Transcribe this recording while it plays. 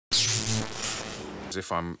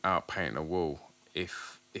If I'm out painting a wall,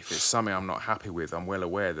 if it's something I'm not happy with, I'm well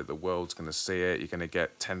aware that the world's going to see it. You're going to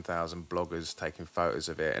get 10,000 bloggers taking photos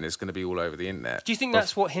of it, and it's going to be all over the internet. Do you think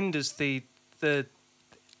that's what hinders the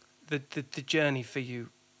journey for you?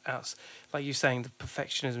 Like you're saying, the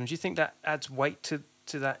perfectionism. Do you think that adds weight to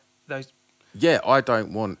those? Yeah, I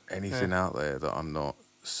don't want anything out there that I'm not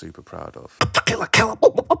super proud of. KILLA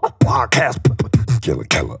podcast.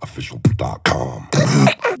 KILLAofficial.com.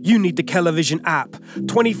 You need the KELA app.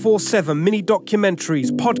 24/7 mini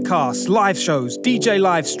documentaries, podcasts, live shows, DJ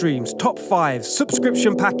live streams, top fives,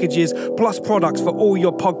 subscription packages, plus products for all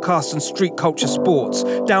your podcasts and street culture sports.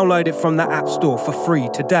 Download it from the App Store for free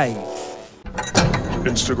today.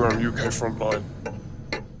 Instagram UK Frontline.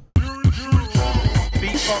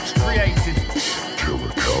 Beatbox created.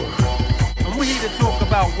 KILLA. And we're here to talk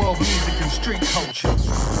about world music and street culture.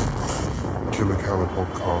 KILLA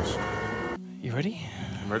podcast. You ready?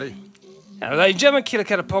 I'm ready. Hello, ladies and gentlemen,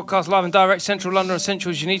 KILLA podcast, live and direct, central London,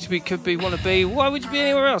 essential as you need to be, could be, want to be. Why would you be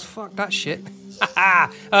anywhere else? Fuck that shit. Big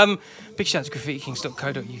shout out to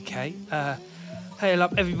graffitikings.co.uk. Hail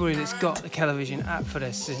up everybody that's got the KELA app for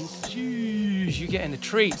their sins. Jeez, you're getting the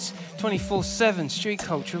treats. 24/7 street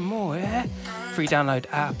culture and more, yeah? Free download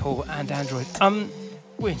Apple and Android.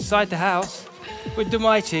 We're inside the house with the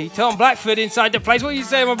mighty Tom Blackford inside the place. What are you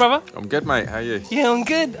saying, my brother? I'm good, mate. How are you? Yeah, I'm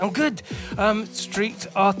good. Street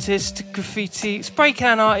artist, graffiti, spray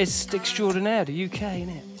can artist extraordinaire, the UK,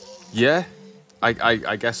 innit? Yeah,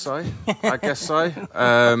 I guess so. I guess so.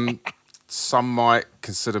 Some might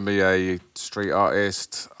consider me a street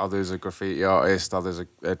artist, others a graffiti artist, others an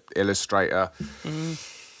illustrator.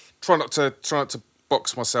 Try not to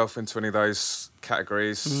box myself into any of those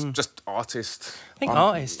categories. Just artist. I think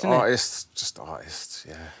artist, isn't it? Just artist.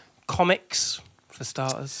 Yeah. Comics for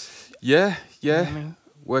starters. Yeah. You know what I mean?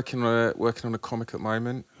 Working on a comic at the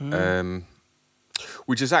moment,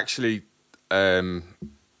 which is actually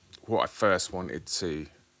what I first wanted to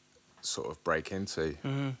sort of break into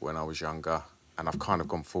when I was younger, and I've kind of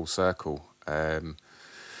gone full circle.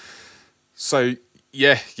 So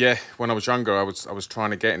yeah, when I was younger, I was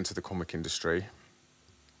trying to get into the comic industry.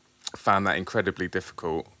 Found that incredibly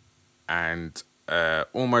difficult, and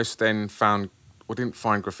almost then didn't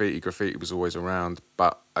find graffiti. Graffiti was always around,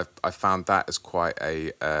 but I found that as quite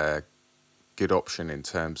a good option in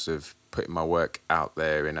terms of putting my work out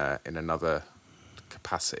there in another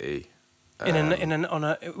capacity. With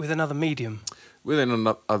another medium. Within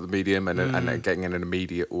another medium and getting an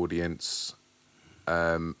immediate audience.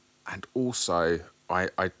 And also,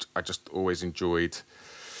 I just always enjoyed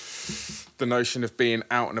the notion of being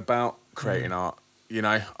out and about creating art. You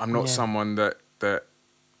know, I'm not someone that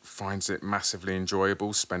finds it massively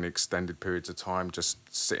enjoyable, spending extended periods of time just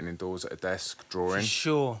sitting indoors at a desk drawing. For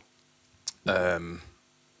sure.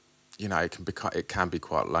 You know, it can be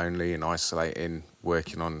quite lonely and isolating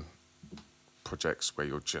working on projects where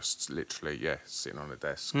you're just literally sitting on a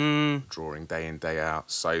desk drawing day in, day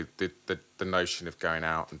out. So the notion of going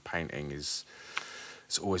out and painting it's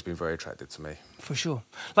always been very attractive to me. For sure.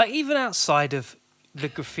 Like even outside of the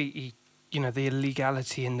graffiti, you know, the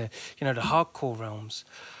illegality and the hardcore realms,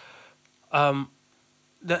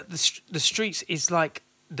 the streets is like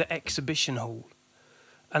the exhibition hall.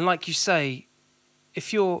 And like you say,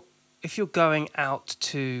 if you're going out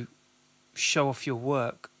to show off your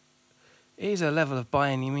work, it is a level of by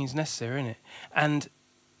any means necessary, isn't it? And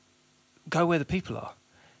go where the people are.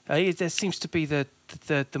 There seems to be the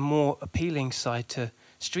more appealing side to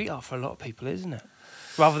street art for a lot of people, isn't it?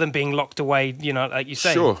 Rather than being locked away, you know, like you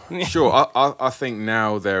say. Sure. I think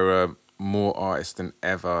now there are more artists than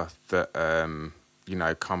ever that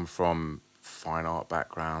come from fine art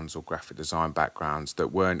backgrounds or graphic design backgrounds that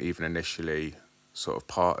weren't even initially sort of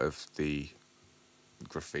part of the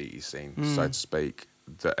graffiti scene, so to speak,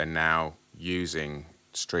 that are now using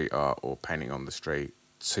street art or painting on the street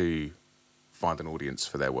to find an audience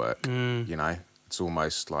for their work. You know, it's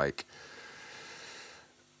almost like,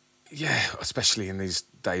 especially in these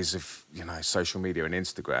days of, you know, social media and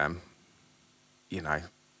Instagram, you know,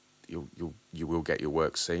 you will get your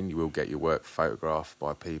work seen, you will get your work photographed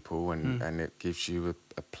by people, and it gives you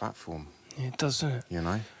a platform. Yeah, it does, doesn't it? You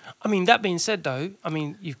know? I mean, that being said, though, I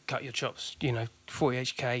mean, you've cut your chops, you know,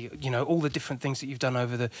 40HK, you know, all the different things that you've done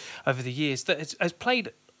over the years that has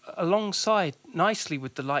played alongside nicely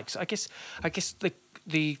with the likes. I guess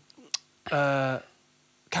the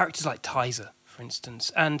characters like Tizer, for instance,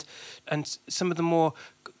 and some of the more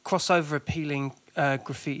crossover appealing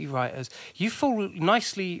graffiti writers, you fall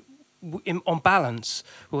nicely on balance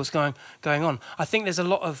with what's going on. I think there's a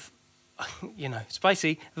lot of, you know,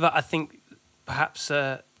 spicy, but I think perhaps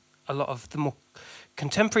a lot of the more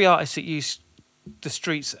contemporary artists that use the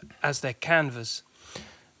streets as their canvas,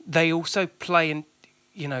 they also play in,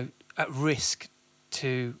 you know, at risk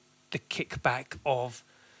to the kickback of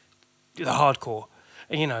the hardcore,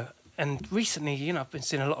 you know. And recently, you know, I've been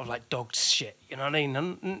seeing a lot of like dog shit, you know what I mean?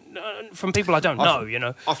 And from people I don't know, you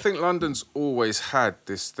know. I think London's always had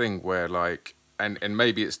this thing where like, and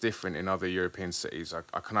maybe it's different in other European cities.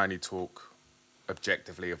 I can only talk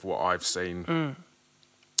objectively of what I've seen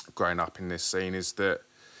growing up in this scene, is that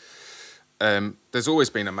there's always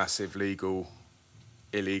been a massive illegal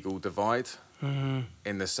divide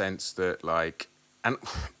in the sense that like, and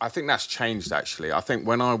I think that's changed actually. I think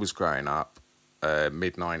when I was growing up,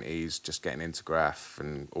 mid-90s, just getting into graff,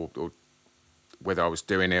 and or whether I was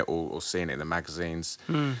doing it or seeing it in the magazines,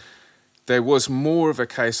 there was more of a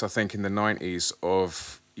case, I think, in the 90s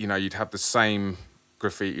of, you know, you'd have the same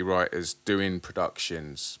graffiti writers doing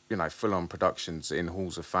productions, you know, full-on productions in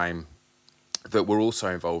halls of fame that were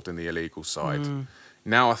also involved in the illegal side.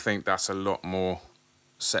 Now I think that's a lot more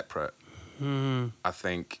separate. I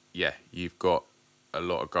think, yeah, you've got a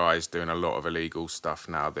lot of guys doing a lot of illegal stuff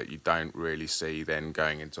now that you don't really see then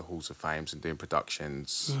going into halls of fames and doing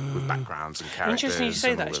productions with backgrounds and characters. Interesting you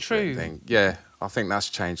say that, it's true. Yeah, I think that's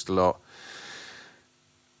changed a lot.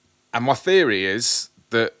 And my theory is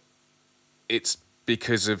that it's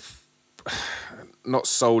because of, not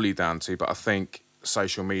solely down to, but I think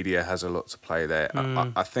social media has a lot to play there.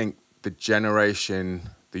 I think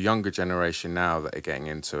the younger generation now that are getting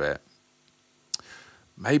into it,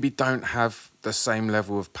 maybe don't have the same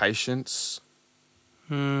level of patience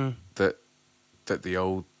that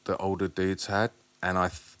the older dudes had. And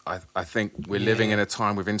I think we're living in a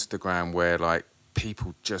time with Instagram where like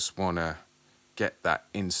people just want to get that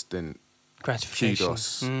instant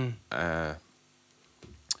gratification. kudos.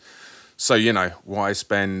 So, you know, why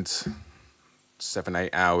spend 7-8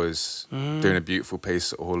 hours doing a beautiful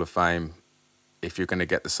piece at Hall of Fame if you're going to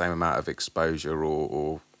get the same amount of exposure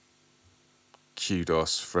or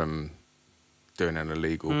kudos from doing an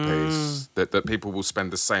illegal piece that people will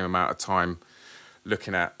spend the same amount of time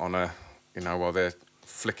looking at on a, you know, while they're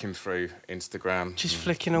flicking through Instagram. Just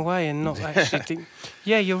flicking away and not actually think.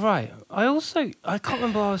 Yeah, you're right. I can't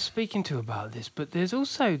remember who I was speaking to about this, but there's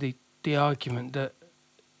also the argument that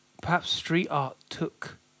perhaps street art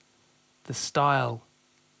took the style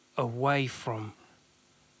away from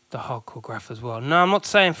the hardcore graph as well. No, I'm not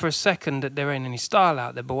saying for a second that there ain't any style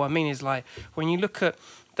out there, but what I mean is like when you look at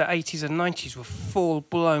the 80s and 90s with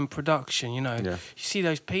full-blown production, you know, you see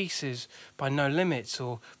those pieces by No Limits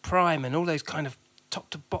or Prime and all those kind of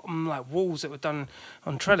top-to-bottom like walls that were done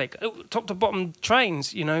on Trellick, top-to-bottom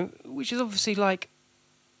trains, you know, which is obviously like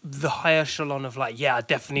the high echelon of like, yeah, I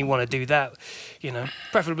definitely want to do that, you know,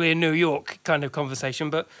 preferably in New York kind of conversation,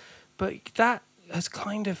 but that has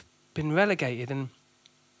kind of been relegated. And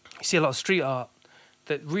you see a lot of street art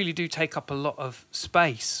that really do take up a lot of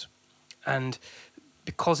space, and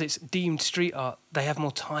because it's deemed street art, they have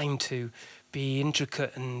more time to be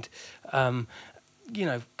intricate and, you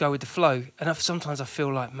know, go with the flow. And sometimes I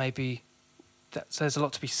feel like maybe there's a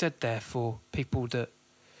lot to be said there for people that,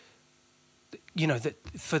 you know, that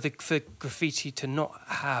for graffiti to not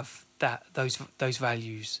have those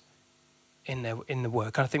values in the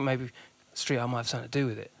work. And I think maybe street art might have something to do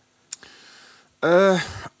with it.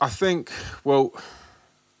 I think, well,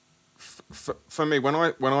 for me, when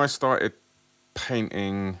I started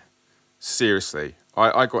painting seriously,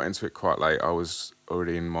 I got into it quite late. I was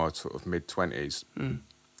already in my sort of mid-20s.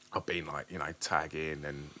 I've been like, you know, tagging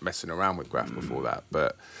and messing around with graff before that.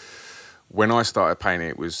 But when I started painting,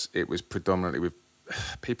 it was predominantly with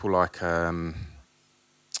people like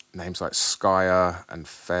names like Skyer and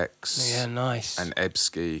Fex, yeah, nice, and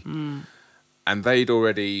Ebsky, and they'd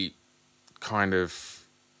already kind of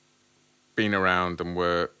been around and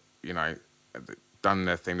were, you know, done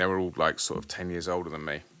their thing. They were all like sort of 10 years older than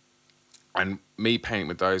me, and me painting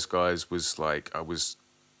with those guys was like I was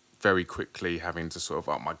very quickly having to sort of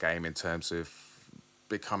up my game in terms of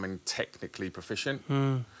becoming technically proficient.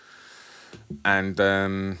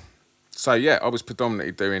 And so, yeah, I was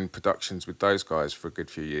predominantly doing productions with those guys for a good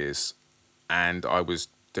few years, and I was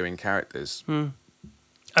doing characters. And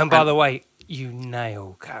by the way, you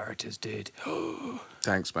nail characters, dude.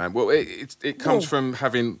 Thanks, man. Well, it comes from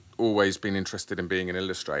having always been interested in being an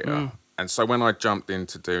illustrator. And so when I jumped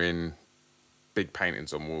into doing big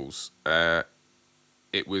paintings on walls,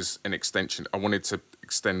 it was an extension. I wanted to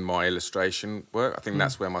extend my illustration work. I think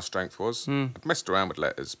that's where my strength was. I've messed around with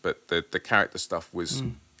letters, but the character stuff was,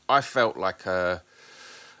 I felt like a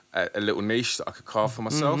little niche that I could carve for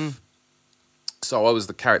myself. So I was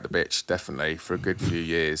the character bitch, definitely, for a good few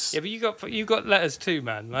years. Yeah, but you got letters too,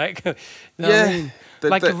 man. Like, you know what I mean?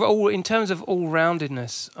 Like in terms of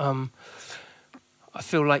all-roundedness, I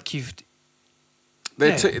feel like you've.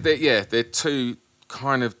 They're two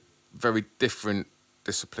kind of very different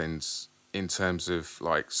disciplines in terms of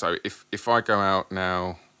like. So if I go out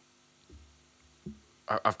now,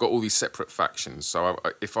 I've got all these separate factions. So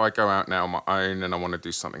if I go out now on my own and I want to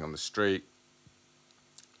do something on the street,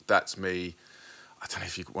 that's me. I don't know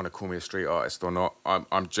if you want to call me a street artist or not.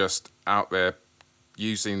 I'm just out there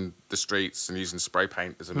using the streets and using spray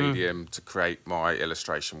paint as a medium to create my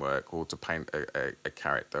illustration work or to paint a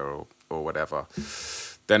character or whatever.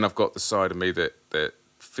 Then I've got the side of me that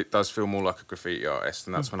does feel more like a graffiti artist,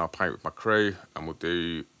 and that's when I paint with my crew and we'll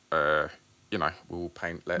do, we'll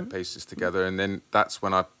paint letter pieces together, and then that's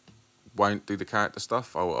when I won't do the character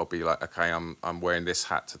stuff. I'll be like, okay, I'm wearing this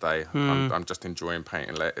hat today. I'm just enjoying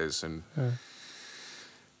painting letters and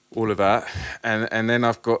all of that. And then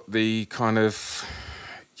I've got the kind of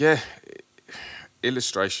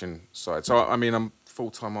illustration side. So I mean, I'm a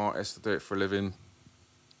full-time artist. I do it for a living.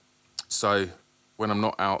 So when I'm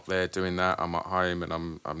not out there doing that, I'm at home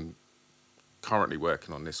and I'm currently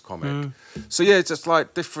working on this comic. So yeah, it's just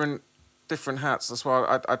like different hats. That's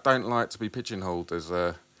why I don't like to be pigeonholed as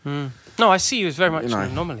a. No, I see you as very much an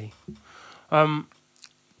anomaly.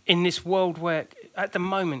 In this world where, at the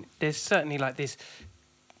moment, there's certainly like this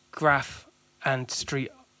graff and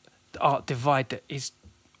street art divide that is.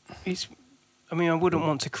 I mean, I wouldn't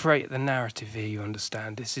want to create the narrative here. You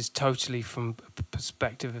understand? This is totally from a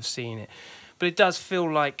perspective of seeing it, but it does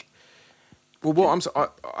feel like. Well,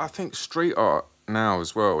 I think street art now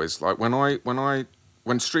as well is like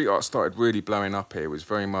when street art started really blowing up here, it was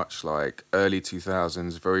very much like early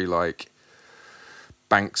 2000s, very like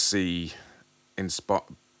Banksy,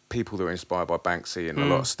 people that were inspired by Banksy and a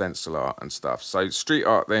lot of stencil art and stuff. So street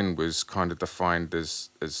art then was kind of defined as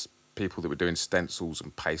people that were doing stencils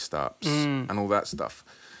and paste ups and all that stuff.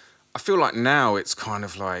 I feel like now it's kind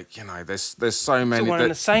of like, there's so many. It's all one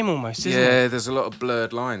and the same almost, isn't it? Yeah, there's a lot of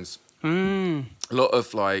blurred lines. A lot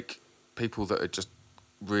of like people that are just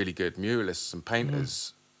really good muralists and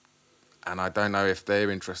painters, and I don't know if they're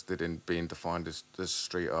interested in being defined as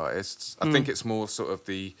street artists. I think it's more sort of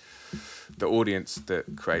the audience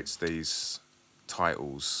that creates these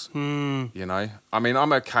titles. I mean,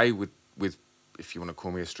 I'm okay with if you want to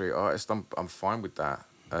call me a street artist, I'm fine with that.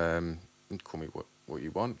 You can call me what you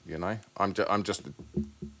want. I'm just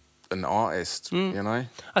an artist. I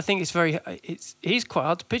think it's quite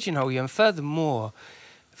hard to pigeonhole you, and furthermore,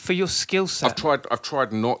 for your skill set. I've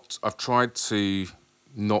tried to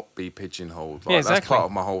not be pigeonholed. Like, yeah, exactly. That's part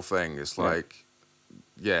of my whole thing. It's like,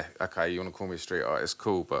 okay, you want to call me a street artist,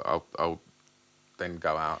 cool, but I'll then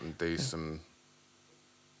go out and do some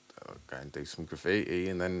graffiti,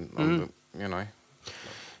 and then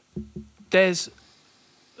There's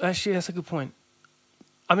actually, that's a good point.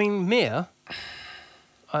 I mean, Mir,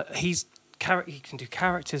 he can do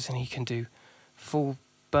characters and he can do full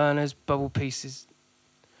burners, bubble pieces.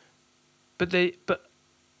 But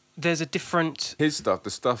there's a different. His stuff, the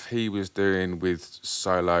stuff he was doing with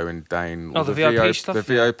Solo and Dane. Oh, the VOP stuff. The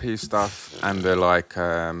VOP stuff, and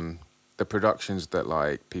the productions that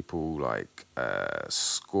like people like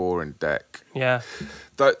Score and Deck. Yeah.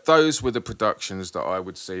 Those were the productions that I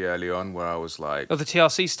would see early on, where I was like, oh, the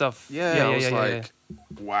TRC stuff. Yeah.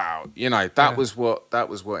 Wow, that was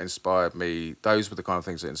what inspired me. Those were the kind of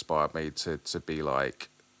things that inspired me to be like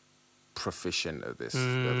proficient at this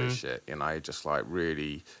shit. Just like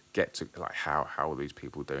really get to like how are these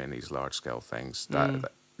people doing these large scale things?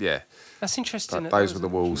 That's interesting. Those were the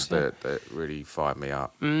walls that really fired me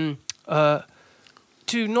up. To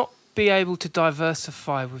not be able to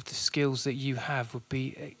diversify with the skills that you have would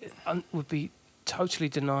be totally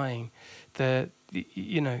denying the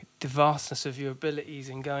vastness of your abilities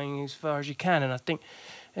and going as far as you can. And I think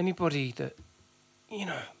anybody that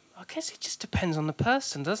I guess it just depends on the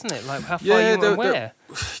person, doesn't it? Like how far you and where.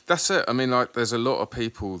 That's it. I mean, like there's a lot of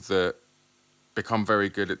people that become very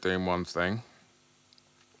good at doing one thing,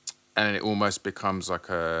 and it almost becomes like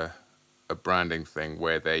a branding thing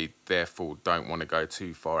where they therefore don't want to go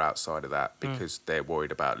too far outside of that because they're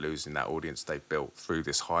worried about losing that audience they've built through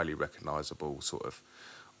this highly recognisable sort of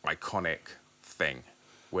iconic thing,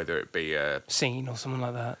 whether it be a scene or something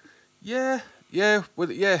like that. A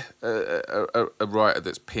writer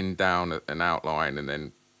that's pinned down an outline and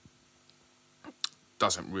then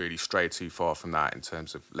doesn't really stray too far from that in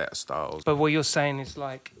terms of letter styles. But what you're saying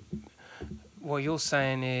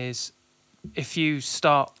is if you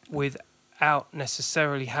start without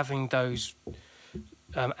necessarily having those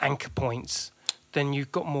anchor points, then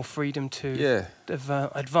you've got more freedom to Yeah.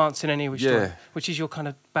 advance in any which Yeah. way, which is your kind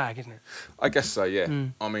of bag, isn't it? I guess so, yeah.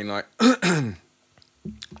 I mean, like,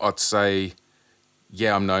 I'd say,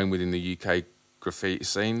 yeah, I'm known within the UK graffiti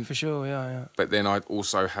scene. For sure, yeah. But then I'd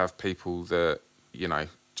also have people that, you know,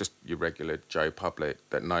 just your regular Joe public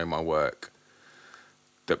that know my work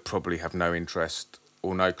that probably have no interest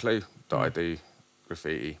or no clue that I do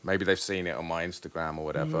graffiti. Maybe they've seen it on my Instagram or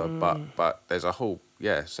whatever, but there's a whole,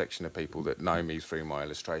 section of people that know me through my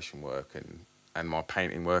illustration work and my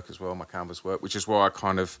painting work as well, my canvas work, which is why I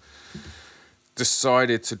kind of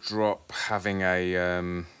decided to drop having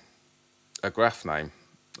a graph name.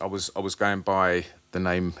 I was going by the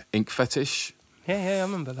name Ink Fetish. Yeah, I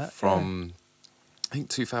remember that. From, I think,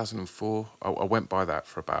 2004. I went by that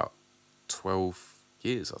for about 12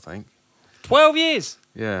 years, I think. 12 years?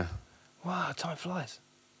 Yeah. Wow, time flies.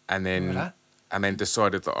 And Remember that? then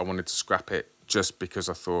decided that I wanted to scrap it just because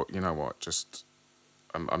I thought, you know what, just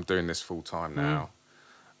I'm doing this full time now.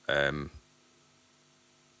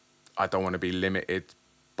 I don't want to be limited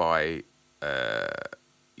by,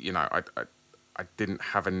 you know, I didn't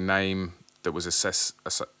have a name that was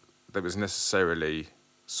that was necessarily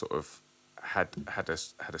sort of had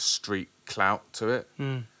a street clout to it.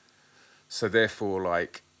 So therefore,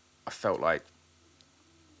 like, I felt like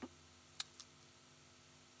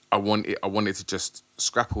I wanted to just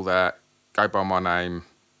scrap all that, go by my name,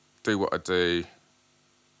 do what I do.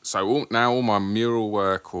 So all my mural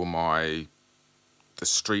work or the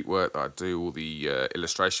street work that I do, all the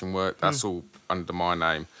illustration work, that's all under my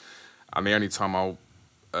name. And the only time I'll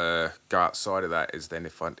go outside of that is then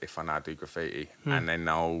if I now do graffiti, and then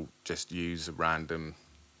I'll just use a random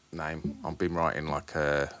name. I've been writing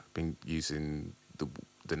been using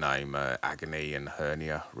the name Agony and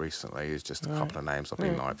Hernia recently. Is just a couple of names I've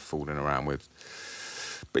been like fooling around with.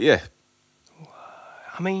 But yeah,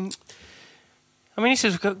 I mean, this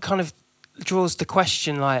is kind of draws the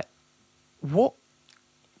question, like, what?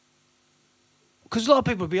 Because a lot of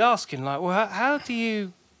people will be asking, like, well, how do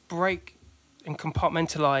you break and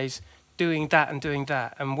compartmentalise doing that and doing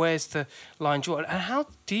that, and where's the line drawn? And how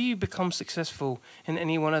do you become successful in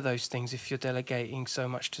any one of those things if you're delegating so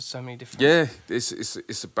much to so many different? Yeah,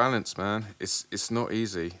 it's a balance, man. It's not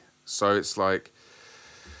easy. So it's like,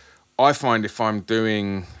 I find if I'm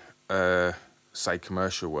doing, say,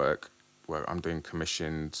 commercial work, where I'm doing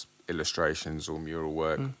commissioned illustrations or mural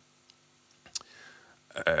work,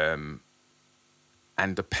 and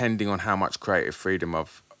depending on how much creative freedom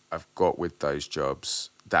I've got with those jobs,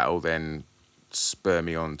 that'll then spur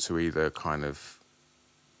me on to either kind of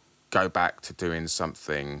go back to doing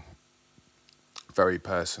something very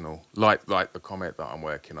personal, like the comic that I'm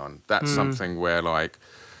working on. That's something where, like,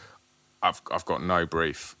 I've got no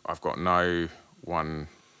brief, I've got no one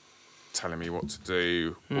telling me what to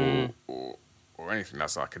do or anything.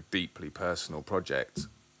 That's like a deeply personal project.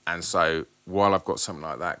 And so while I've got something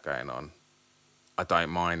like that going on, I don't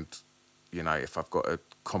mind, you know, if I've got to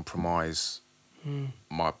compromise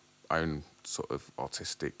my own sort of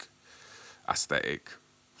artistic aesthetic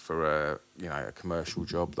for a commercial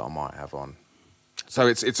job that I might have on. So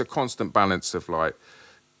it's a constant balance of, like,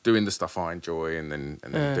 doing the stuff I enjoy and then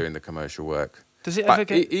doing the commercial work. Does it But ever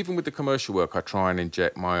get... even with the commercial work, I try and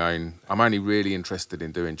inject my own. I'm only really interested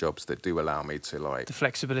in doing jobs that do allow me to, like, the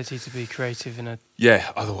flexibility to be creative in a...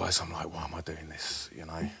 Yeah, otherwise I'm like, why am I doing this, you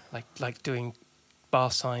know? Like doing bar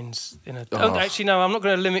signs in a... Oh. Oh, actually, no, I'm not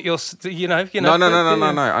going to limit your... You know. No.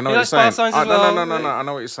 I know what you're saying. Bar signs as well? No. I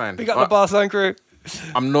know what you're saying. Big up the bar sign crew.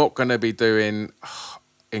 I'm not going to be doing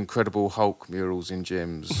Incredible Hulk murals in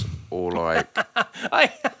gyms or, like,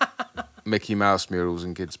 Mickey Mouse murals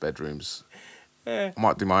in kids' bedrooms. Yeah. I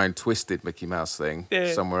might do my own twisted Mickey Mouse thing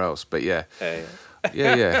somewhere else, but yeah. I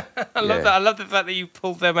love that. I love the fact that you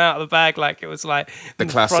pulled them out of the bag like it was like The in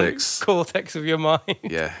classics. front cortex of your mind.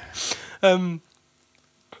 Yeah.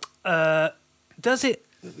 Does it?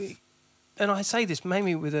 And I say this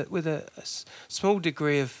mainly with a small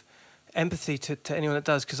degree of empathy to anyone that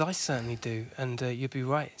does, because I certainly do, and you'd be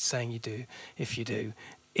right saying you do if you do.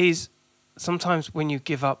 Is sometimes when you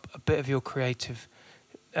give up a bit of your creative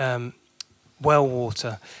well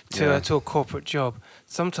water to a corporate job,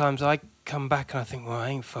 sometimes I come back and I think, well, I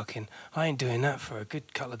ain't doing that for a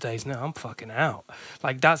good couple of days now. I'm fucking out.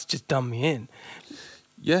 Like, that's just done me in.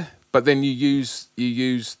 Yeah, but then you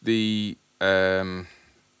use the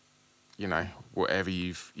you know, whatever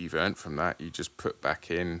you've earned from that, you just put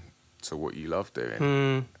back in to what you love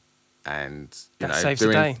doing. And you That know, saves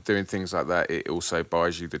the day. doing things like that, it also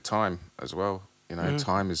buys you the time as well. You know,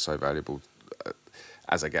 time is so valuable.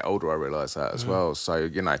 As I get older, I realise that as well. So,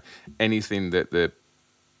 you know, anything that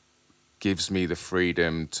gives me the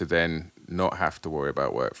freedom to then not have to worry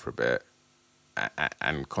about work for a bit,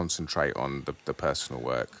 and concentrate on the personal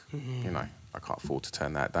work. You know, I can't afford to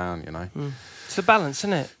turn that down. You know, It's a balance,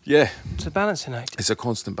 isn't it? yeah, It's a balancing act. it's a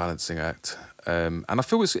constant balancing act, and I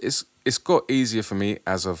feel it's got easier for me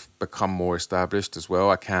as I've become more established as well.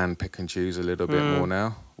 I can pick and choose a little bit more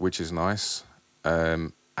now, which is nice,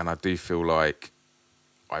 and I do feel like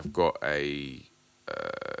I've got a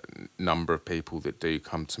number of people that do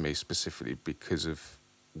come to me specifically because of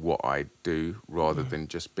what I do, rather than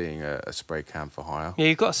just being a spray can for hire. Yeah,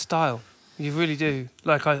 you've got a style. You really do.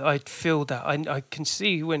 Like, I feel that. I can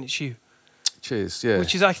see when it's you. Cheers, yeah.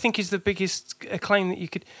 Which is, I think, is the biggest acclaim that you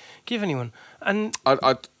could give anyone. And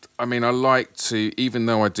I mean, I like to, even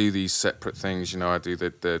though I do these separate things, you know, I do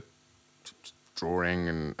the drawing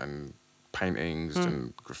and paintings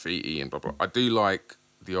and graffiti and blah, blah. I do like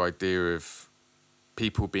the idea of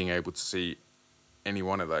people being able to see any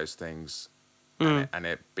one of those things and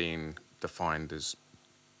it being defined as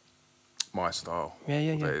my style.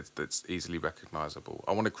 Yeah. That's easily recognisable.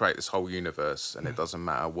 I want to create this whole universe, and it doesn't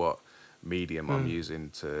matter what medium I'm using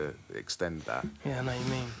to extend that. Yeah, I know what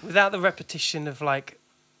you mean. Without the repetition of, like,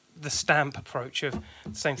 the stamp approach of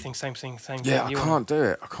same thing, same thing, same thing. Yeah, I can't do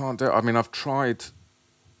it. I mean, I've tried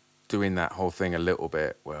doing that whole thing a little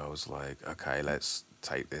bit where I was like, okay, let's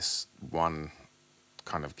take this one,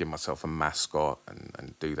 kind of give myself a mascot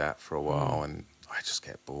and do that for a while, and I just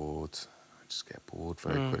get bored.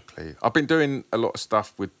 Very quickly. I've been doing a lot of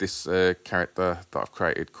stuff with this character that I've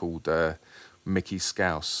created called Mickey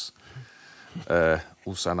Scouse,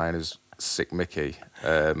 also known as Sick Mickey,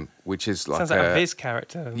 which is like sounds like a Viz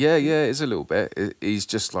character. Yeah, it is a little bit. He's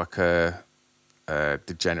just like a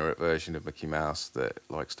degenerate version of Mickey Mouse that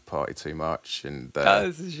likes to party too much. And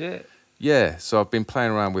This is shit. yeah, so I've been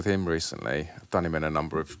playing around with him recently. I've done him in a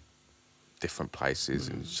number of different places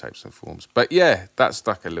and shapes and forms. But yeah, that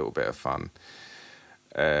stuck a little bit of fun.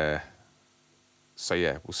 So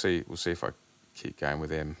yeah, we'll see if I keep going with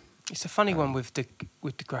him. It's a funny one with the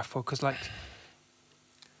graff because, like,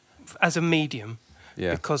 as a medium,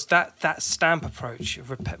 because that stamp approach of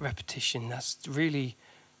repetition, that's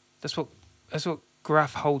what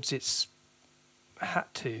graff holds its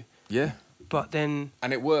hat to. Yeah. But then,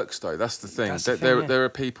 And it works though. That's the thing. That's the thing, There are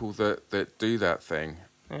people that do that thing,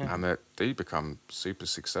 and that do become super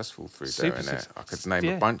successful through doing it. I could name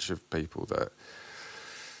a bunch of people that,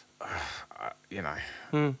 you know,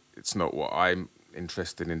 it's not what I'm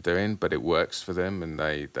interested in doing, but it works for them, and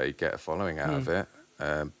they get a following out of it.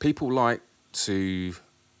 People like to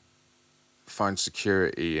find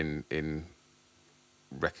security in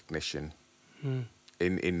recognition,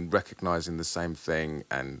 in recognizing the same thing,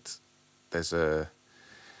 and there's a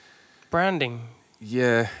branding.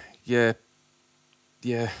 Yeah. It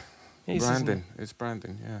is, Branding. It's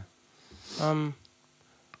branding. Yeah.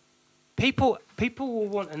 People will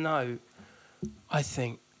want to know, I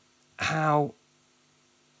think, how.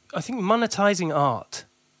 I think monetizing art.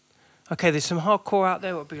 Okay, there's some hardcore out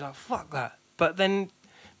there that would be like, fuck that. But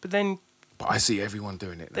I see everyone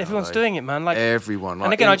doing it now. everyone's though. doing it, man. Like Everyone. Like,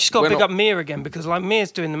 and again, I just got to pick up Mir again because, like,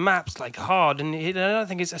 Mir's doing the maps like hard, and I don't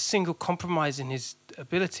think it's a single compromise in his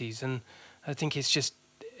abilities, and I think it's just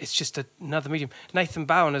another medium. Nathan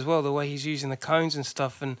Bowen as well, the way he's using the cones and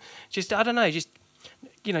stuff, and just I don't know, just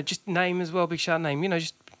just name as well, big shout name.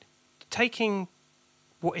 Just taking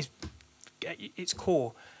what is its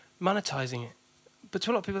core, monetizing it. But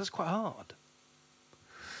to a lot of people, that's quite hard.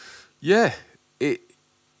 Yeah,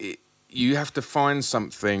 you have to find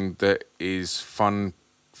something that is fun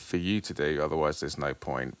for you to do, otherwise there's no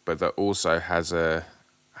point. But that also has a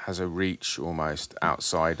reach almost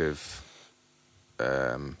outside of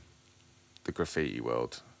the graffiti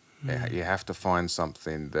world. You have to find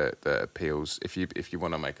something that appeals. If you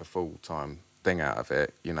want to make a full-time thing out of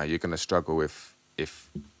it, you're going to struggle if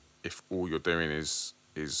all you're doing is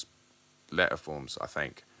letter forms, I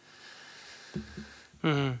think.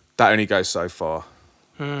 That only goes so far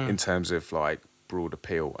in terms of like broad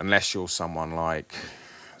appeal, unless you're someone like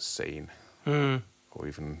Scene or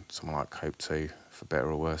even someone like Cope 2, for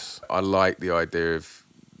better or worse. I like the idea of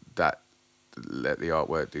that. Let the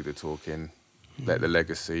artwork do the talking. Let the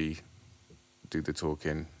legacy do the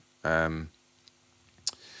talking.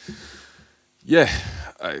 Yeah,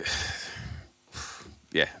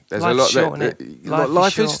 there's a lot. Short,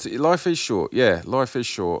 life is short. Yeah, life is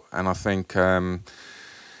short, and I think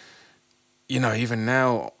even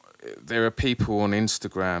now there are people on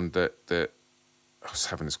Instagram that I was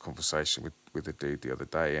having this conversation with a dude the other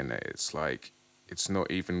day, and it's like it's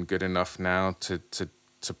not even good enough now to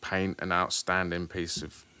paint an outstanding piece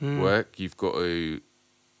of work. You've got to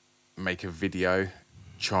make a video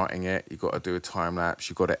charting it. You got to do a time lapse.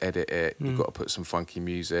 You got to edit it. You got to put some funky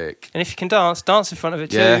music. And if you can dance in front of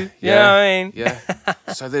it Yeah, too. You know what I mean? Yeah.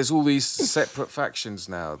 So there's all these separate factions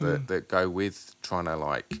now that go with trying to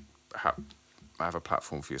like have a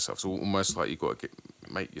platform for yourself. So almost like you got to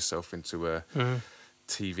make yourself into a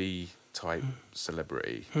TV type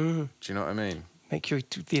celebrity. Do you know what I mean?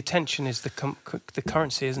 The attention is the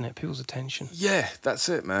currency, isn't it? People's attention. Yeah, that's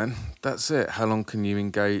it, man. That's it. How long can you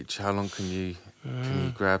engage? How long can you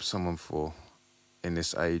grab someone for in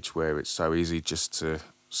this age where it's so easy just to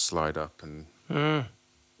slide up and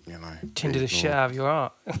you know, Tinder the shit out of your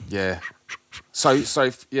art. Yeah. So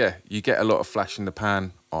yeah, you get a lot of flash in the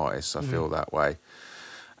pan artists. I feel that way,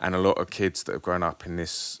 and a lot of kids that have grown up in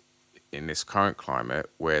this current climate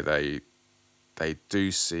where they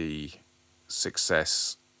do see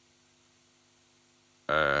success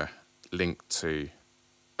linked to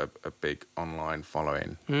a big online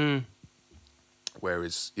following.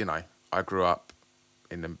 Whereas, you know, I grew up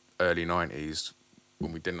in the early 90s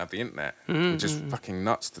when we didn't have the internet, which is fucking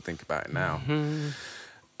nuts to think about it now.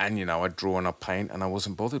 And, you know, I'd draw and I'd paint and I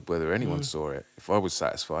wasn't bothered whether anyone saw it. If I was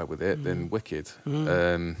satisfied with it, then wicked.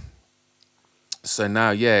 So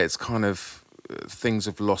now, yeah, it's kind of, things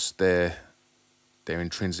have lost their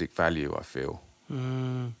intrinsic value, I feel.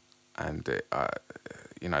 And,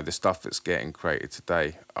 you know, the stuff that's getting created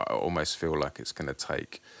today, I almost feel like it's going to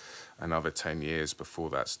take another 10 years before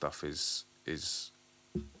that stuff is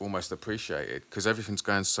almost appreciated, because everything's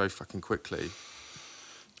going so fucking quickly.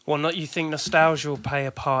 Well, not you think nostalgia will play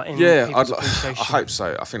a part in Yeah, people's I appreciation? hope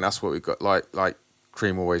so. I think that's what we've got, like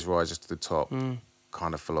cream always rises to the top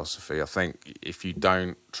kind of philosophy. I think if you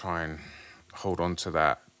don't try and hold on to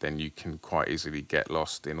that, then you can quite easily get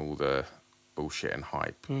lost in all the bullshit and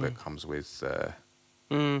hype that comes with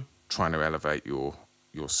trying to elevate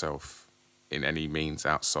yourself in any means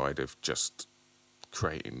outside of just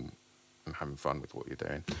creating and having fun with what you're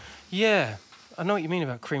doing. Yeah, I know what you mean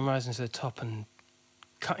about cream rising to the top and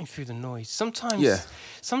cutting through the noise.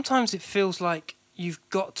 Sometimes it feels like you've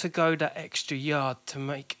got to go that extra yard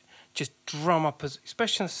to just drum up,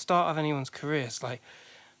 especially at the start of anyone's career. It's like,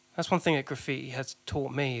 that's one thing that graffiti has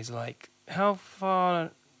taught me, is like how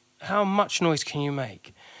much noise can you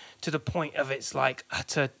make to the point of it's like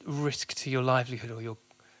at a risk to your livelihood or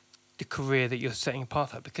the career that you're setting a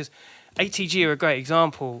path at. Because ATG are a great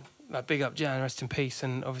example. Like, big up Jan, rest in peace,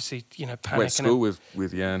 and obviously, you know, Panic. Went to school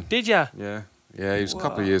with Jan. Did ya? Yeah, he was a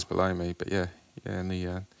couple of years below me, but yeah, and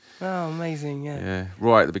the Oh, amazing, yeah.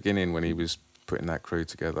 right at the beginning when he was putting that crew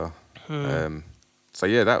together. So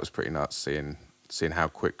yeah, that was pretty nuts seeing how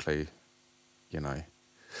quickly, you know,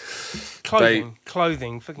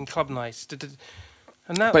 clothing, fucking club nights.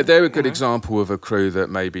 But they're a good example of a crew that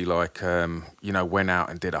maybe like, you know, went out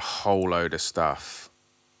and did a whole load of stuff,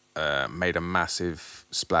 made a massive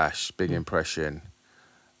splash, big impression,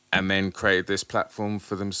 and then created this platform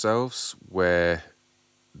for themselves where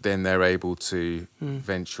then they're able to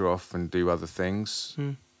venture off and do other things.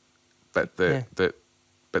 But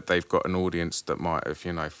they've got an audience that might have,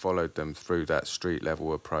 you know, followed them through that street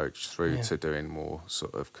level approach through to doing more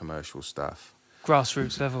sort of commercial stuff.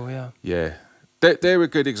 Grassroots level, yeah. Yeah. They're a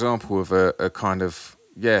good example of a kind of,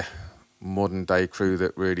 modern day crew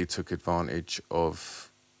that really took advantage of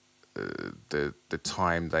the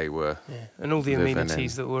time they were and all the living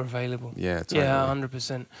amenities in. that were available. Yeah, totally. Yeah,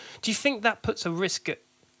 100%. Do you think that puts a risk at...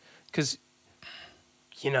 Because,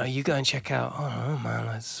 you know, you go and check out, oh man,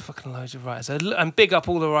 there's fucking loads of writers. And big up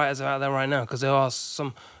all the writers out there right now, because there are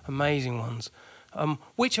some amazing ones,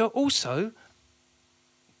 which are also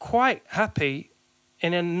quite happy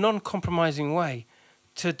in a non-compromising way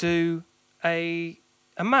to do a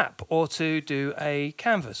map or to do a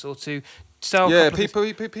canvas or to sell.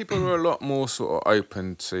 People are a lot more sort of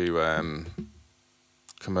open to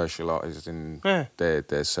commercialising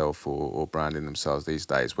their self or branding themselves these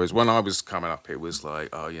days. Whereas when I was coming up, it was like,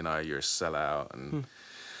 oh, you know, you're a sellout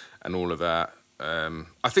and all of that.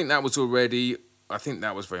 I think that was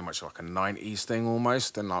very much like a 90s thing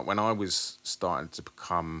almost. And like when I was starting to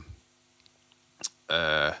become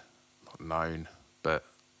not known, but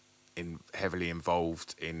heavily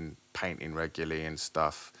involved in painting regularly and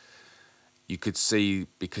stuff, you could see,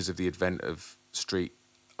 because of the advent of street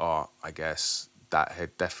art, I guess, that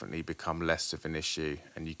had definitely become less of an issue,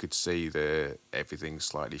 and you could see everything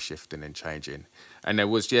slightly shifting and changing. And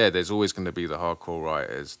there's always going to be the hardcore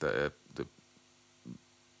writers that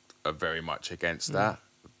are very much against that,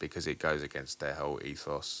 because it goes against their whole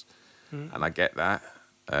ethos, and I get that.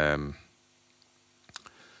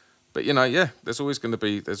 But you know, there's always going to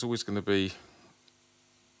be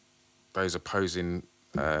those opposing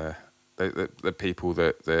the people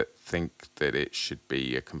that think that it should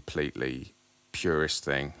be a completely purist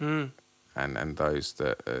thing, and those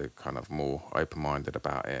that are kind of more open-minded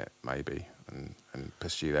about it, maybe, and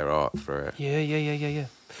pursue their art through it. Yeah.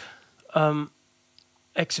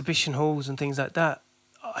 Exhibition halls and things like that,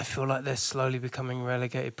 I feel like they're slowly becoming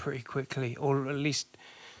relegated pretty quickly, or at least,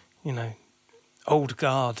 you know, old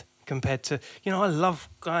guard compared to, you know, I love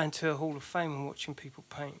going to a Hall of Fame and watching people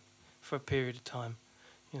paint for a period of time.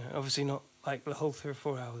 You know, obviously not like the whole 3 or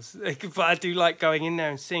 4 hours, but I do like going in there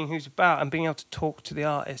and seeing who's about and being able to talk to the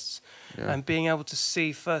artists and being able to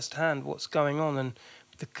see firsthand what's going on and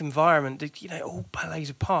the environment. You know, it all plays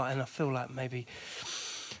a part, and I feel like maybe,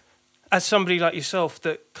 as somebody like yourself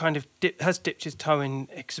that kind of has dipped his toe in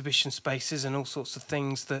exhibition spaces and all sorts of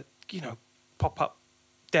things that, you know, pop up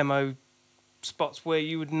demo spots where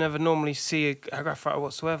you would never normally see a graph writer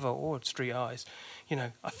whatsoever, or street artist, you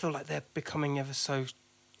know, I feel like they're becoming ever so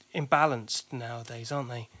imbalanced nowadays, aren't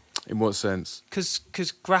they? In what sense?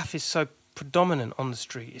 Because graph is so predominant on the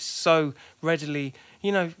street. It's so readily,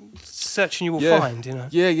 you know, search and you will find, you know.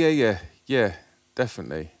 Yeah,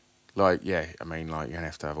 definitely. Like, yeah, I mean, like, you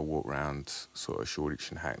have to have a walk around sort of Shoreditch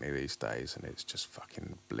and Hackney these days, and it's just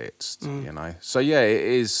fucking blitzed, you know? So, yeah, it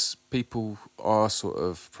is, people are sort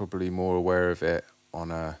of probably more aware of it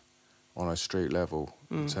on a street level,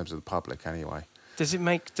 in terms of the public anyway. Does it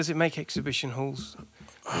make exhibition halls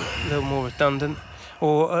a little more redundant,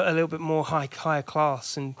 or a little bit more higher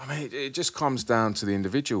class? And I mean, it just comes down to the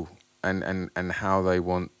individual and how they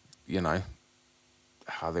want, you know,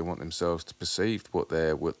 how they want themselves to perceive, what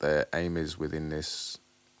their aim is within this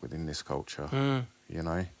culture, you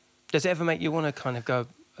know. Does it ever make you want to kind of go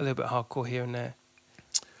a little bit hardcore here and there?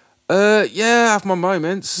 Yeah, I have my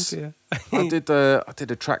moments. Yeah. I did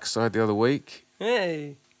a trackside the other week.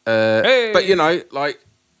 Hey. But you know, like,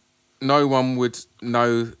 no one would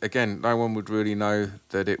know. Again, no one would really know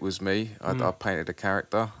that it was me. I painted a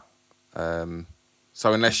character. So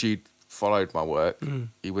unless you followed my work,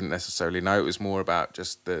 you wouldn't necessarily know. It was more about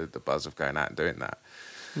just the buzz of going out and doing that.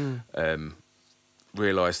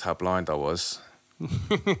 Realised how blind I was.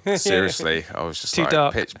 Seriously, I was just too like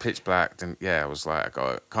dark. pitch black, and yeah, I was like, I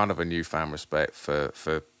got kind of a newfound respect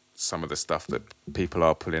for some of the stuff that people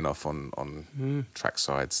are pulling off on track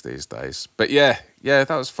sides these days. But yeah, that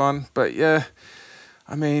was fun. But yeah,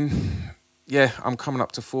 I mean, yeah, I'm coming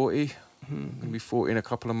up to 40. I'm gonna be 40 in a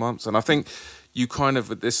couple of months, and I think you kind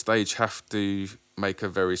of at this stage have to make a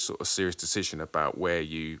very sort of serious decision about where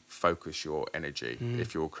you focus your energy.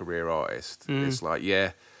 If you're a career artist, it's like,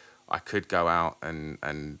 yeah, I could go out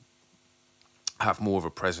and have more of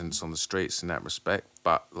a presence on the streets in that respect,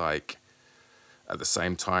 but like at the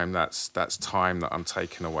same time, that's time that I'm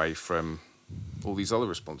taking away from all these other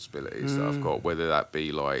responsibilities that I've got, whether that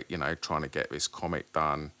be like, you know, trying to get this comic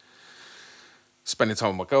done, spending time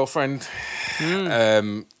with my girlfriend,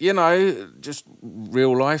 you know, just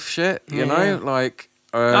real life shit, you know, like.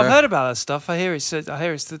 I've heard about that stuff. I hear it's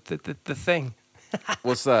the thing.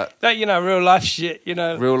 What's that? That, you know, real life shit. You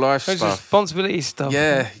know, real life those stuff. Responsibility stuff.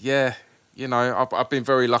 Yeah. You know, I've been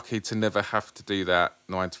very lucky to never have to do that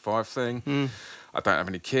 9 to 5 thing. I don't have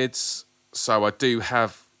any kids, so I do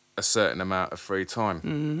have a certain amount of free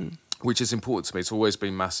time. Which is important to me. It's always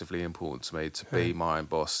been massively important to me to be my own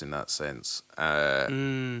boss in that sense.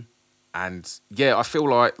 And yeah, I feel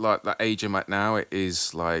like that age I'm at now, it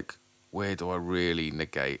is like, where do I really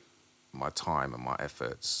negate my time and my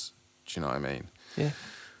efforts? Do you know what I mean? Yeah.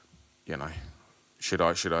 You know, should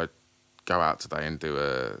I go out today and do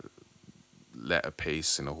a letter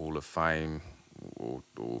piece in a Hall of Fame, or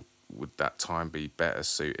would that time be better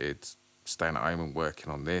suited staying at home and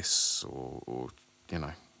working on this, or you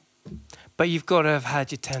know? But you've got to have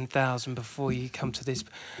had your 10,000 before you come to this.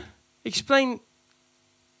 Explain.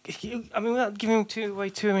 I mean, without giving away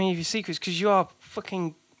too many of your secrets, because you are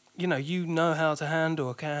fucking, you know how to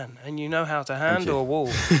handle a can, and you know how to handle a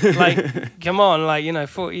wall. Like, come on, like, you know,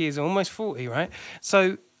 40 years, almost 40, right?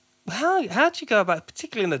 So how do you go about it,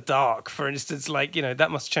 particularly in the dark, for instance? Like, you know,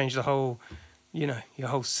 that must change the whole, you know, your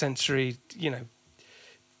whole sensory, you know,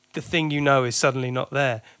 the thing you know is suddenly not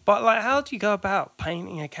there. But like, how do you go about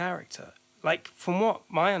painting a character? Like, from what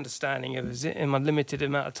my understanding of is, in my limited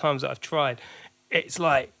amount of times that I've tried, it's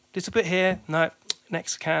like this a bit here, no,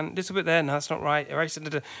 next can, this a bit there, no, that's not right, erase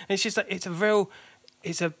it. And it's just like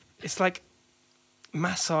it's like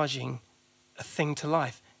massaging a thing to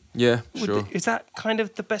life. Yeah, sure. Is that kind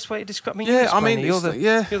of the best way to describe? I mean, yeah, I mean, you're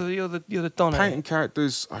the Donna. Painting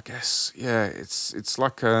characters, I guess. Yeah, it's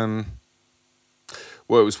like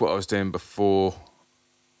well, it was what I was doing before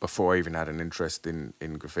I even had an interest in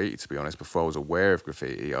graffiti, to be honest. Before I was aware of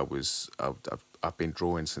graffiti, I I've been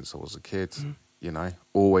drawing since I was a kid. You know,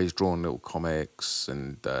 always drawn little comics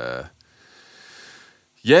and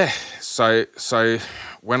yeah. So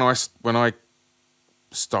when I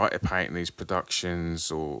started painting these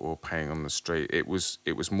productions or painting on the street, it was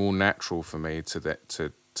more natural for me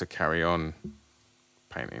to carry on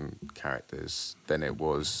painting characters than it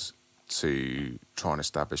was to try and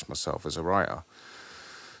establish myself as a writer.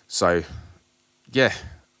 So yeah,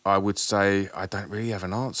 I would say I don't really have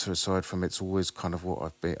an answer aside from it's always kind of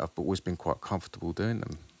what I've always been quite comfortable doing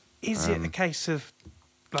them. Is it a case of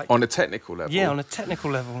like on a technical level? Yeah, on a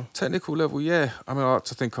technical level. Technical level, yeah. I mean, I like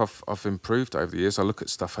to think I've improved over the years. I look at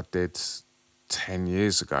stuff I did 10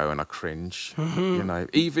 years ago and I cringe. You know,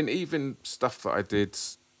 even stuff that I did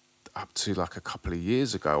up to like a couple of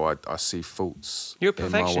years ago, I see faults. You're a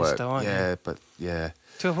in my work. perfectionist, though, aren't you? Yeah, but yeah.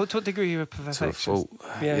 To what degree you're a perfectionist? To a fault.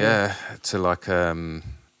 Yeah. To like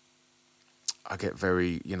I get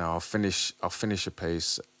very, you know, I'll finish a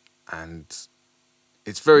piece and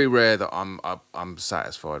it's very rare that I'm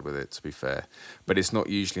satisfied with it, to be fair. But it's not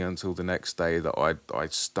usually until the next day that I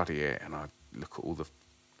study it and I look at all the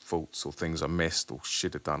faults or things I missed or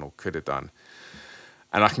should have done or could have done.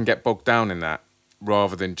 And I can get bogged down in that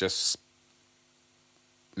rather than just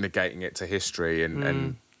negating it to history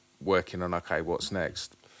and working on, okay, what's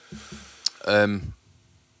next?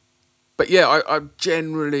 But yeah, I'm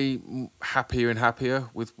generally happier and happier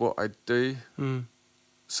with what I do.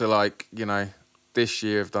 So like, you know, this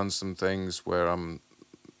year I've done some things where I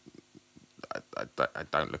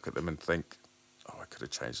don't look at them and think, oh, I could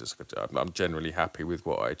have changed this. I'm generally happy with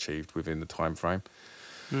what I achieved within the time frame.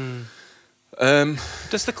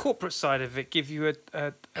 Does the corporate side of it give you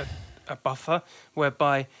a buffer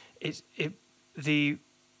whereby the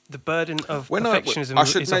burden of perfectionism I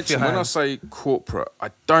should is off mention, your when I hands? say corporate, I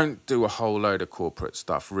don't do a whole load of corporate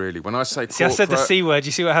stuff, really. When I say corporate... See, I said the C word.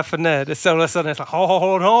 You see what happened there? All of a sudden, it's like,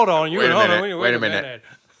 hold on. Wait a minute.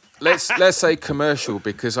 Let's say commercial,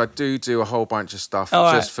 because I do a whole bunch of stuff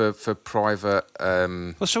just for private...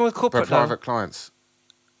 What's wrong with corporate, for private clients.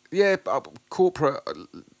 Yeah, but corporate,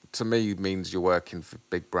 to me, means you're working for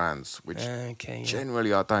big brands, which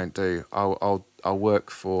generally I don't do. I'll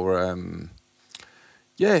work for...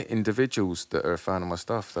 individuals that are a fan of my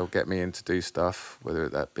stuff. They'll get me in to do stuff, whether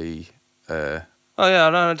that be... I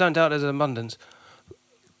don't doubt there's an abundance.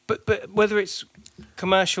 But whether it's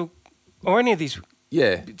commercial or any of these...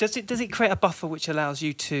 Yeah. Does it create a buffer which allows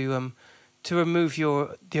you to remove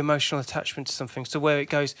the emotional attachment to something, so where it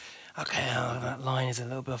goes, okay, that line is a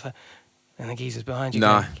little bit of a... And the geezer's behind you.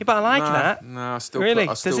 No. Yeah, but I like that. No, I still really?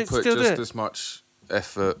 put just as much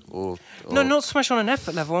effort or... No, not so much on an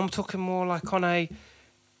effort level. I'm talking more like on a...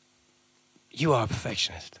 You are a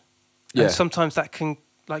perfectionist. Yeah. And sometimes that can,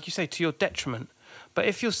 like you say, to your detriment. But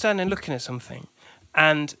if you're standing looking at something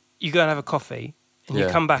and you go and have a coffee and you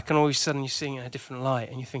come back and all of a sudden you're seeing it in a different light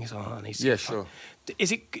and you think, oh, that needs to be fun.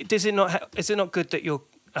 Is it not good that you're,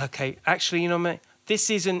 okay, actually, you know what I mean? This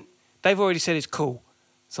isn't, they've already said it's cool,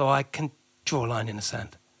 so I can draw a line in the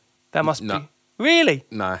sand. That must be... Really?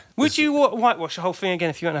 No. Would you whitewash the whole thing again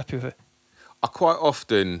if you weren't happy with it? I quite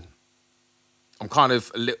often... I'm kind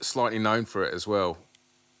of slightly known for it as well,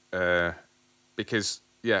 because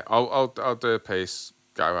I'll do a piece,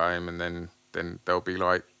 go home, and then there'll be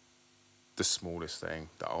like the smallest thing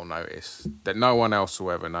that I'll notice that no one else will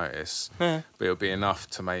ever notice, but it'll be enough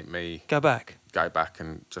to make me go back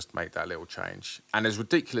and just make that little change. And as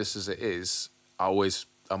ridiculous as it is,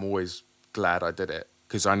 I'm always glad I did it,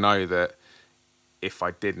 because I know that if I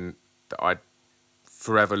didn't, that I'd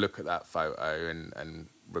forever look at that photo and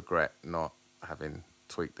regret not having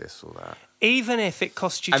tweaked this or that. Even if it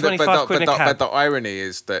costs you 25 quid in a cab. But the irony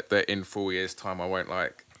is that in 4 years' time, I won't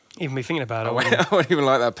even be thinking about it. I won't even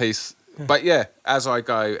like that piece. But yeah, as I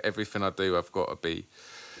go, everything I do, I've got to be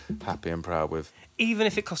happy and proud with. Even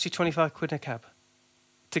if it costs you 25 quid in a cab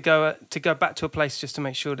to go back to a place just to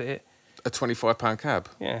make sure that it... A £25 cab?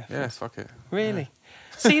 Yeah. Yeah, fuck it. Really?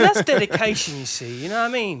 Yeah. See, that's dedication, you see. You know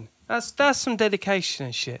what I mean? That's some dedication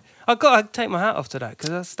and shit. I've got to take my hat off to that,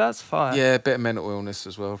 because that's fire. Yeah, a bit of mental illness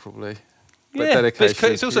as well, probably. But yeah, dedication.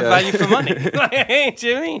 But it's also value for money. Do you know what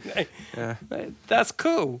I mean? Yeah. That's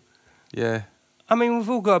cool. Yeah. I mean, we've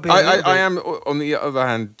all got to be... I am, on the other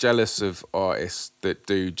hand, jealous of artists that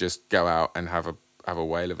do just go out and have a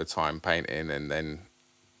whale of a time painting and then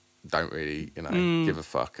don't really, give a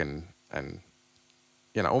fuck and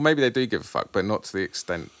or maybe they do give a fuck, but not to the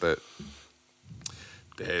extent that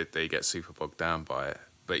they get super bogged down by it.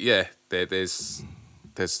 But yeah, there's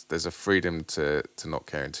a freedom to not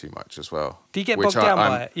caring too much as well. Do you get bogged down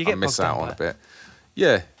by it? I miss out on a bit.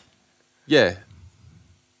 Yeah.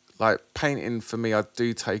 Like painting for me, I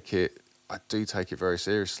do take it I do take it very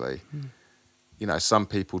seriously. You know, some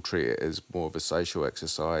people treat it as more of a social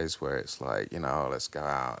exercise where it's like, you know, let's go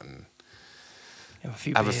out and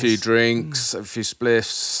have a few drinks, have a few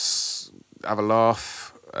spliffs, have a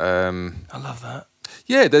laugh. I love that.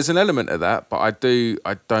 Yeah, there's an element of that, but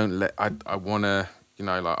I want to, you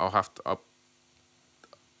know, like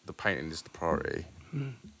the painting is the priority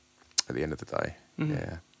at the end of the day.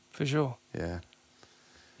 Yeah. For sure. Yeah.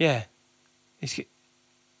 Yeah.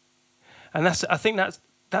 And I think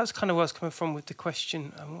that's kind of where I was coming from with the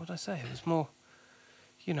question. What did I say? It was more,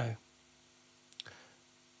 you know,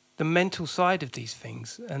 the mental side of these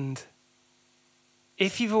things. And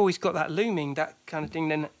if you've always got that looming, that kind of thing,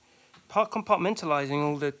 then compartmentalizing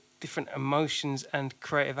all the different emotions and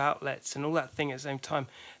creative outlets and all that thing at the same time,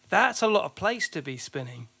 that's a lot of place to be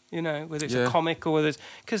spinning, you know, whether it's a comic or whether it's...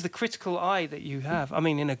 Because the critical eye that you have, I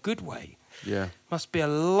mean, in a good way, must be a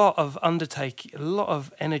lot of undertaking, a lot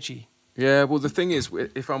of energy. Yeah, well, the thing is,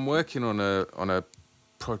 if I'm working on a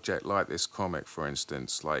project like this comic, for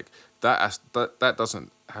instance, like that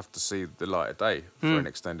doesn't have to see the light of day for an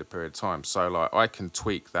extended period of time. So, like, I can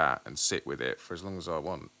tweak that and sit with it for as long as I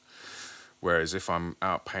want. Whereas if I'm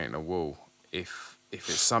out painting a wall, if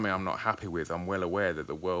it's something I'm not happy with, I'm well aware that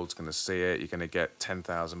the world's going to see it. You're going to get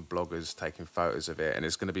 10,000 bloggers taking photos of it, and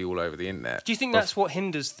it's going to be all over the internet. Do you think that's what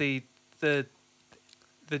hinders the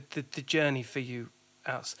journey for you?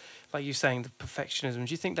 Like you're saying, the perfectionism.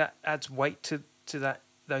 Do you think that adds weight to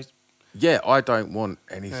those? Yeah, I don't want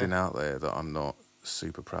anything out there that I'm not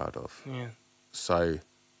super proud of. Yeah. So,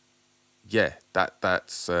 yeah,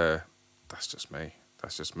 that's just me.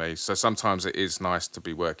 That's just me. So sometimes it is nice to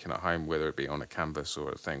be working at home, whether it be on a canvas or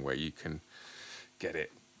a thing where you can get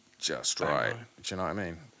it just right. Do you know what I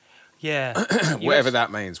mean? Yeah. Whatever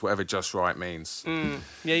that means, whatever just right means.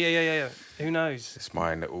 Yeah. Who knows? It's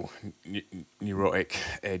my little neurotic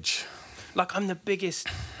edge. Like, I'm the biggest,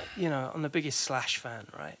 you know, I'm the biggest Slash fan,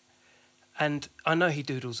 right? And I know he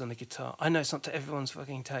doodles on the guitar. I know it's not to everyone's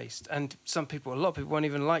fucking taste. And a lot of people won't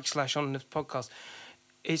even like Slash on this podcast.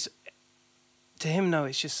 To him, no,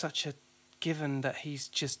 it's just such a given that he's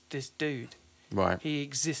just this dude. Right. He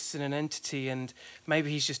exists in an entity, and maybe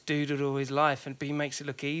he's just doodled all his life, but he makes it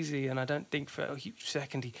look easy. And I don't think for a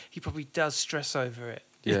second he probably does stress over it.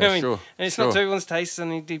 Yeah, you know what I mean? sure. And it's not to everyone's taste,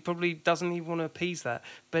 and he probably doesn't even want to appease that.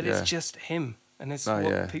 But it's just him, and it's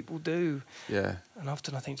what people do. Yeah. And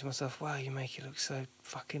often I think to myself, wow, you make it look so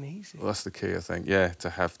fucking easy. Well, that's the key, I think. Yeah, to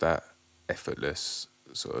have that effortless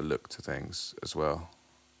sort of look to things as well.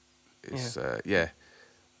 It's, I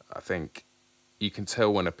think you can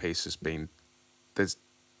tell when a piece has been...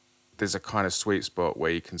 There's a kind of sweet spot where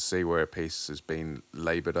you can see where a piece has been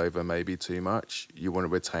laboured over maybe too much. You want to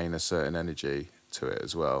retain a certain energy to it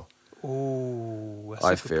as well. Oh,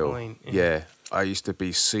 that's a good point. Yeah, I used to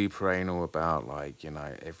be super anal about, like, you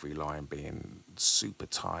know, every line being super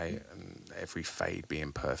tight and every fade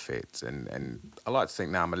being perfect. And I like to think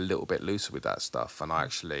now I'm a little bit looser with that stuff, and I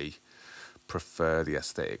actually prefer the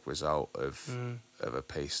aesthetic result of a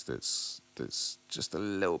piece that's just a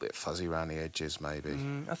little bit fuzzy around the edges, maybe.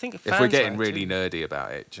 I think if we're getting really nerdy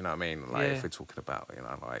about it, do you know what I mean? Like, if we're talking about, you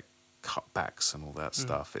know, like cutbacks and all that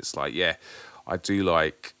stuff, it's like, yeah, I do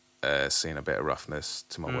like seeing a bit of roughness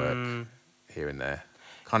to my work here and there,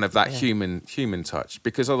 kind of that human touch,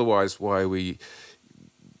 because otherwise, the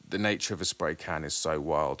nature of a spray can is so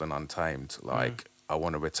wild and untamed. Like, I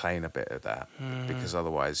want to retain a bit of that, because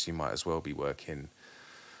otherwise you might as well be working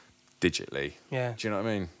digitally. Yeah. Do you know what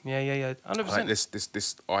I mean? Yeah. 100%. Like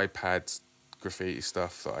this iPad graffiti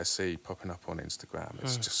stuff that I see popping up on Instagram.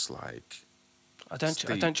 It's just like... I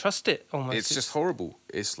don't trust it, almost. It's just horrible.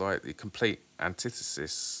 It's like the complete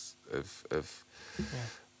antithesis of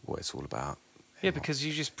what it's all about. Yeah, because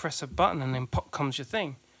you just press a button and then pop comes your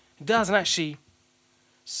thing. It doesn't actually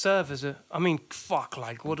serve as a... I mean, fuck,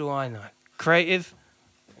 like, what do I know? Creative?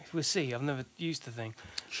 We'll see. I've never used the thing.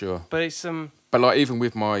 Sure. But it's... But like even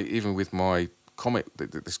with my comic,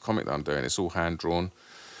 this comic that I'm doing, it's all hand drawn,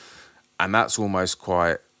 and that's almost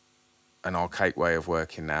quite an archaic way of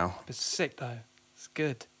working now. It's sick though. It's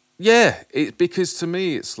good. Yeah, because to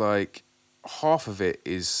me it's like half of it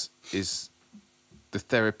is the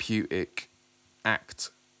therapeutic act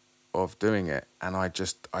of doing it, and I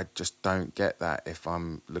just don't get that if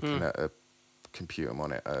I'm looking at a computer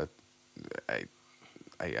monitor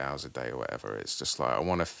 8 hours a day or whatever. It's just like I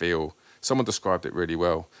want to feel. Someone described it really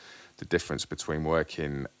well, the difference between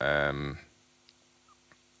working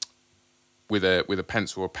with a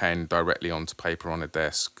pencil or pen directly onto paper on a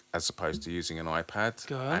desk as opposed to using an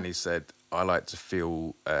iPad. And he said, I like to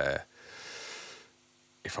feel,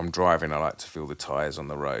 if I'm driving, I like to feel the tyres on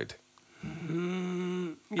the road.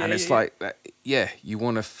 And it's like that. Yeah, you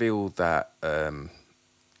want to feel that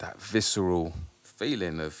that visceral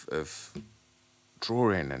feeling of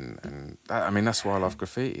drawing, and that, I mean, that's why I love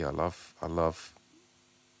graffiti. I love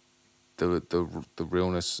the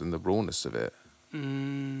realness and the rawness of it.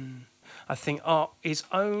 I think art is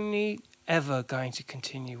only ever going to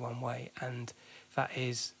continue one way, and that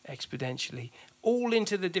is exponentially, all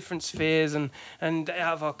into the different spheres and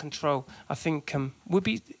out of our control. I think we'll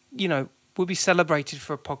be celebrated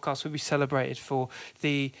for a podcast. We'll be celebrated for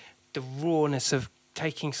the rawness of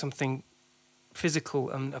taking something physical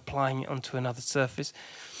and applying it onto another surface.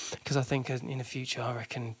 Because I think in the future, I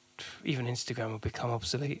reckon even Instagram will become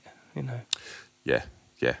obsolete. You know. Yeah.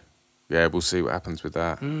 We'll see what happens with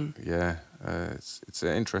that. Yeah, it's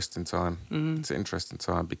an interesting time. It's an interesting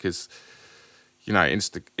time because, you know,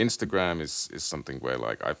 Instagram is something where,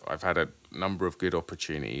 like, I've had a number of good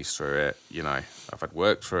opportunities through it. You know, I've had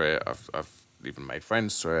work through it. I've even made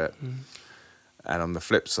friends through it. And on the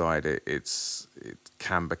flip side, it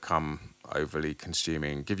can become overly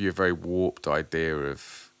consuming, give you a very warped idea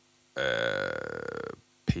of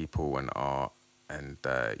people and art, and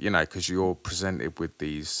you know, because you're presented with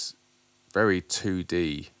these very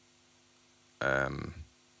 2D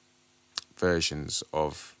versions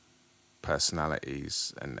of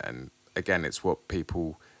personalities, and again, it's what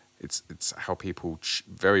people, it's how people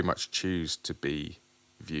very much choose to be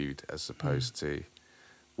viewed as opposed to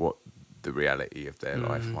what the reality of their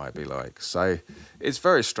life might be like. So it's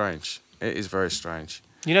very strange. It is very strange.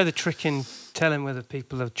 You know, the trick in telling whether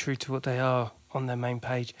people are true to what they are on their main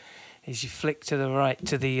page is you flick to the right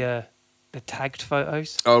to the tagged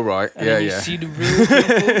photos. Oh, right. And then you see the real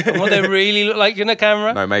people and what they really look like in the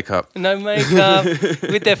camera. No makeup. No makeup,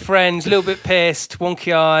 with their friends, a little bit pissed,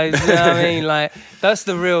 wonky eyes. You know what I mean? Like, that's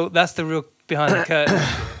the real behind the curtain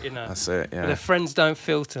shit, you know. That's it, yeah. But their friends don't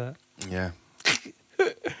filter. Yeah.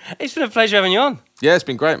 It's been a pleasure having you on. Yeah, it's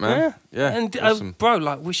been great, man. Yeah. And awesome. bro,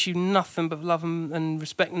 like, wish you nothing but love and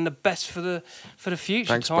respect and the best for the future.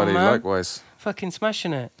 Thanks, Tom, buddy. man. Likewise. Fucking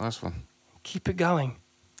smashing it. Nice one. Keep it going.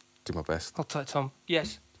 Do my best. Hold tight, Tom.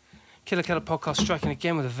 Yes. KILLA podcast striking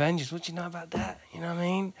again with a vengeance. What do you know about that? You know what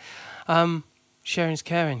I mean? Sharing's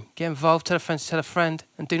caring. Get involved. Tell a friend to tell a friend.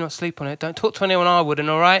 And do not sleep on it. Don't talk to anyone I wouldn't,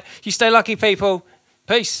 all right? You stay lucky, people.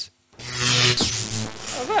 Peace.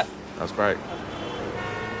 How's that? That's great.